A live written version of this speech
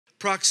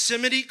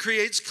Proximity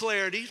creates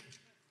clarity.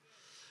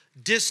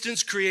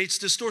 Distance creates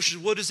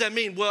distortion. What does that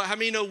mean? Well, how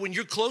many know when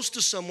you're close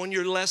to someone,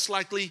 you're less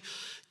likely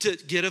to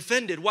get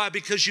offended? Why?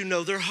 Because you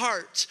know their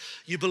heart.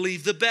 You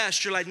believe the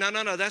best. You're like, no,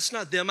 that's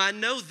not them. I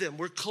know them.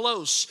 We're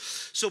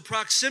close. So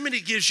proximity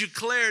gives you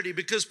clarity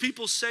because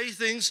people say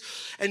things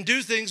and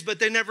do things, but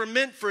they never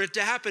meant for it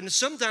to happen. And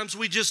sometimes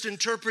we just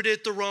interpret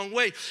it the wrong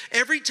way.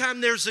 Every time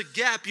there's a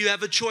gap, you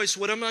have a choice.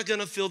 What am I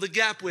going to fill the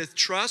gap with?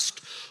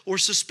 Trust or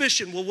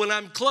suspicion? Well, when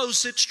I'm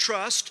close, it's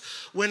trust.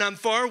 When I'm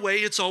far away,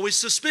 it's always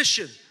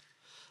suspicion.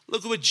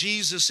 Look at what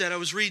Jesus said. I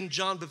was reading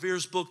John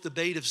Bevere's book, The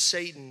Bait of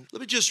Satan. Let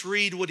me just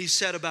read what he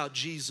said about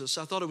Jesus.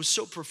 I thought it was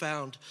so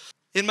profound.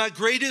 In my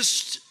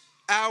greatest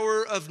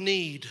hour of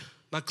need,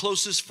 my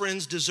closest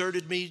friends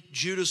deserted me.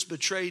 Judas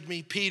betrayed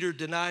me. Peter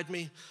denied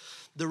me.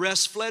 The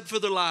rest fled for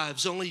their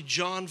lives. Only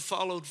John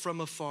followed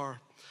from afar.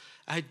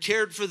 I had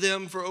cared for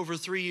them for over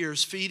 3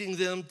 years, feeding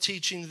them,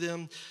 teaching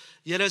them.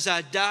 Yet as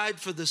I died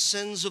for the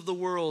sins of the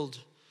world,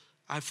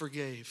 I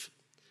forgave.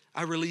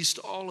 I released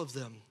all of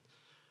them.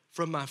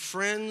 From my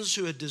friends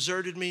who had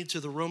deserted me to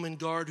the Roman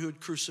guard who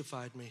had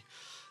crucified me.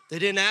 They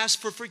didn't ask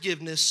for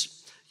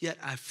forgiveness, yet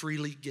I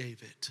freely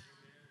gave it.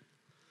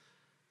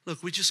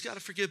 Look, we just got to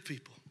forgive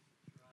people.